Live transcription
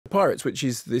Pirates, which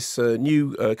is this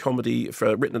new comedy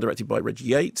written and directed by Reggie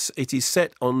Yates. It is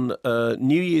set on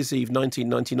New Year's Eve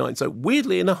 1999. So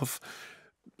weirdly enough,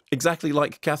 exactly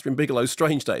like Catherine Bigelow's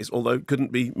Strange Days, although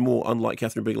couldn't be more unlike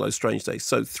Catherine Bigelow's Strange Days.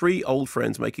 So three old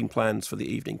friends making plans for the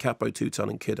evening, Capo, Two-Ton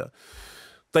and Kidder.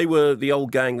 They were the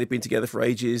old gang. They've been together for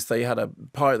ages. They have a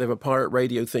pirate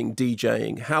radio thing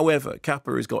DJing. However,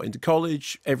 Capo has got into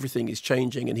college. Everything is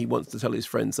changing, and he wants to tell his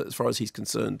friends that as far as he's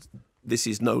concerned, this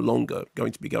is no longer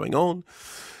going to be going on.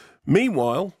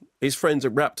 Meanwhile, his friends are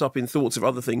wrapped up in thoughts of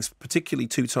other things, particularly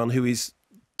Two-Ton, who is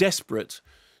desperate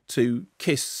to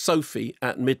kiss Sophie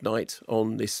at midnight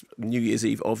on this New Year's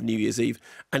Eve of New Year's Eve,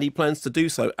 and he plans to do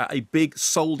so at a big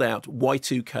sold-out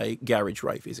Y2K garage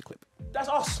rave. Here's a clip. That's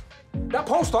us. That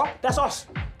poster, that's us.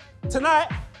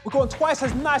 Tonight, we're going twice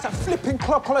as nice at flipping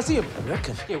Club Coliseum. You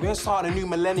reckon? Yeah, we're starting a new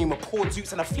millennium of poor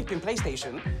Dukes and a flipping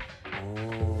PlayStation.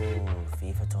 Oh,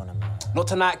 FIFA tournament. Not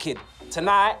tonight, kid.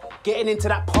 Tonight, getting into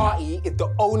that party is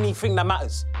the only thing that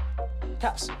matters.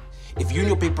 Caps, if you and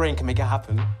your big brain can make it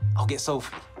happen, I'll get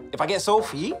Sophie. If I get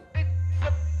Sophie...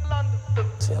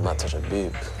 See, I might touch a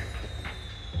boob.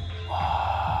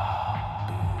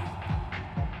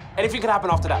 Anything could happen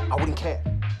after that, I wouldn't care.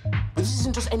 But this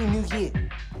isn't just any new year.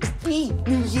 It's the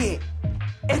new year.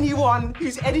 Anyone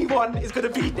who's anyone is gonna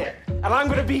be there. And I'm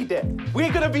gonna be there.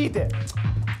 We're gonna be there.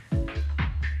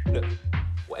 Look,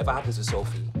 whatever happens to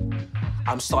Sophie,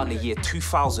 I'm starting the year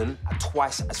 2000 at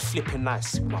twice as flipping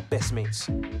nice with my best mates.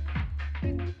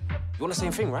 You want the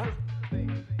same thing, right?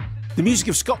 The music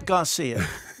of Scott Garcia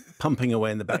pumping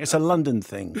away in the back. It's a London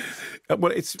thing.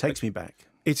 Well, it takes me back.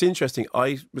 It's interesting.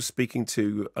 I was speaking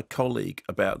to a colleague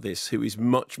about this who is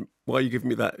much... Why are you giving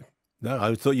me that? No,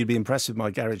 I thought you'd be impressed with my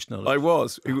garage knowledge. I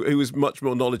was. Who was much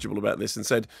more knowledgeable about this and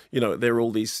said, there are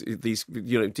all these,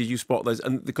 did you spot those?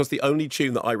 And because the only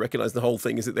tune that I recognise the whole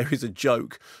thing is that there is a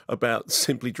joke about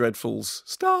Simply Dreadful's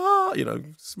Star,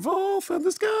 fall from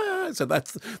the sky. So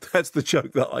that's the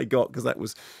joke that I got, because that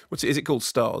was, is it called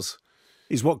Stars?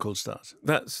 Is what called Stars?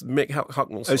 That's Mick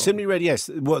Hucknall's song. Oh, Simply Red, yes.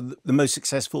 What, the most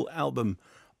successful album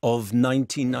of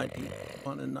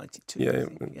 1991 and 92.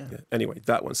 Yeah. Anyway,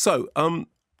 that one. So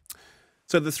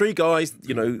the three guys,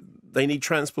 they need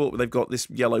transport. They've got this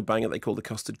yellow banger they call the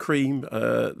custard cream.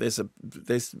 There's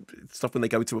stuff when they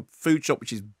go to a food shop,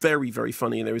 which is very, very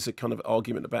funny. And there is a kind of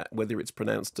argument about whether it's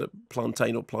pronounced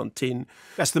plantain or plantain.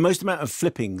 That's the most amount of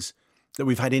flippings that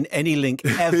we've had in any link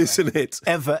ever. Isn't it?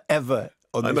 Ever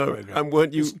on this program.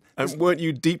 And weren't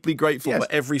you deeply grateful for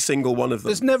every single one of them?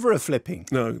 There's never a flipping.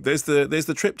 No, there's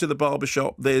the trip to the barber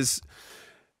shop.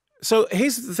 So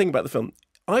here's the thing about the film.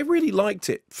 I really liked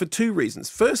it for two reasons.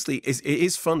 Firstly, it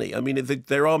is funny. I mean,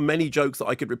 there are many jokes that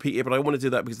I could repeat here, but I want to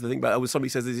do that because the thing about somebody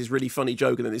says there's this really funny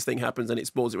joke and then this thing happens and it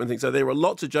spoils it and things. So there are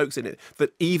lots of jokes in it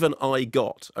that even I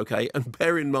got, okay? And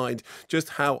bear in mind just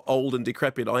how old and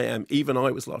decrepit I am. Even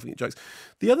I was laughing at jokes.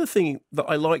 The other thing that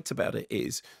I liked about it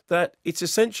is that it's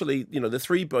essentially, the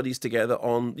three buddies together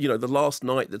on, the last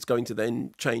night that's going to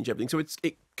then change everything. So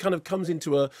it kind of comes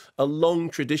into a long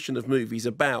tradition of movies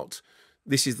about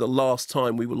this is the last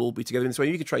time we will all be together in this way.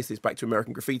 You could trace this back to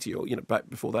American Graffiti or, back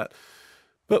before that.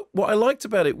 But what I liked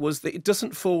about it was that it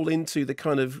doesn't fall into the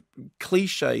kind of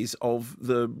cliches of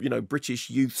the,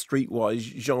 British youth streetwise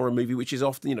genre movie, which is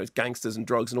often, gangsters and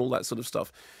drugs and all that sort of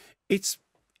stuff. It's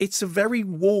a very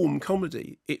warm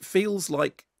comedy. It feels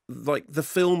like the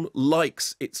film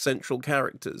likes its central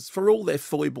characters for all their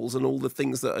foibles and all the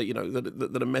things that are,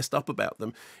 that are messed up about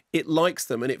them. It likes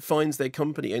them and it finds their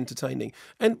company entertaining.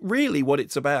 And really what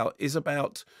it's about is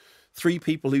about three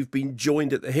people who've been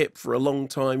joined at the hip for a long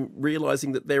time,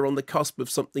 realizing that they're on the cusp of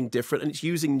something different. And it's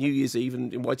using New Year's Eve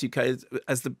and in Y2K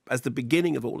as the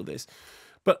beginning of all of this.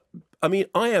 But, I mean,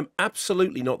 I am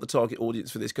absolutely not the target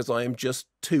audience for this because I am just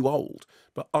too old.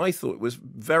 But I thought it was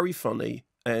very funny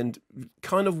and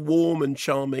kind of warm and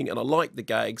charming, and I like the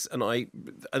gags, and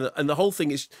the whole thing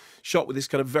is shot with this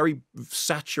kind of very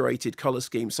saturated color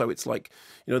scheme. So it's like,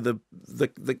 it's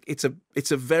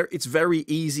very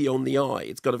easy on the eye.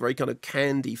 It's got a very kind of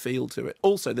candy feel to it.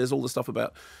 Also, there's all the stuff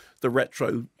about the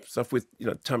retro stuff with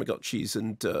Tamagotchis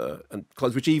and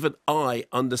clothes, which even I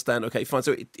understand. Okay, fine.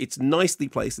 So it's nicely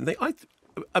placed, and I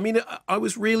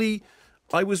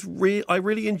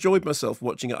really enjoyed myself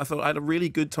watching it. I thought I had a really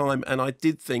good time, and I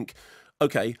did think,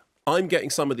 okay, I'm getting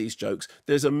some of these jokes.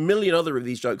 There's a million other of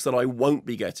these jokes that I won't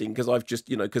be getting because I've just,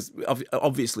 because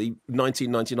obviously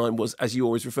 1999 was, as you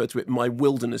always refer to it, my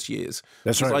wilderness years.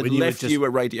 That's right. I left you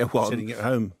at Radio 1. Sitting at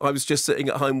home. I was just sitting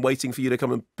at home waiting for you to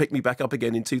come and pick me back up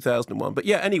again in 2001. But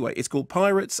yeah, anyway, it's called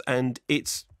Pirates, and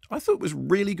I thought it was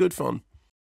really good fun.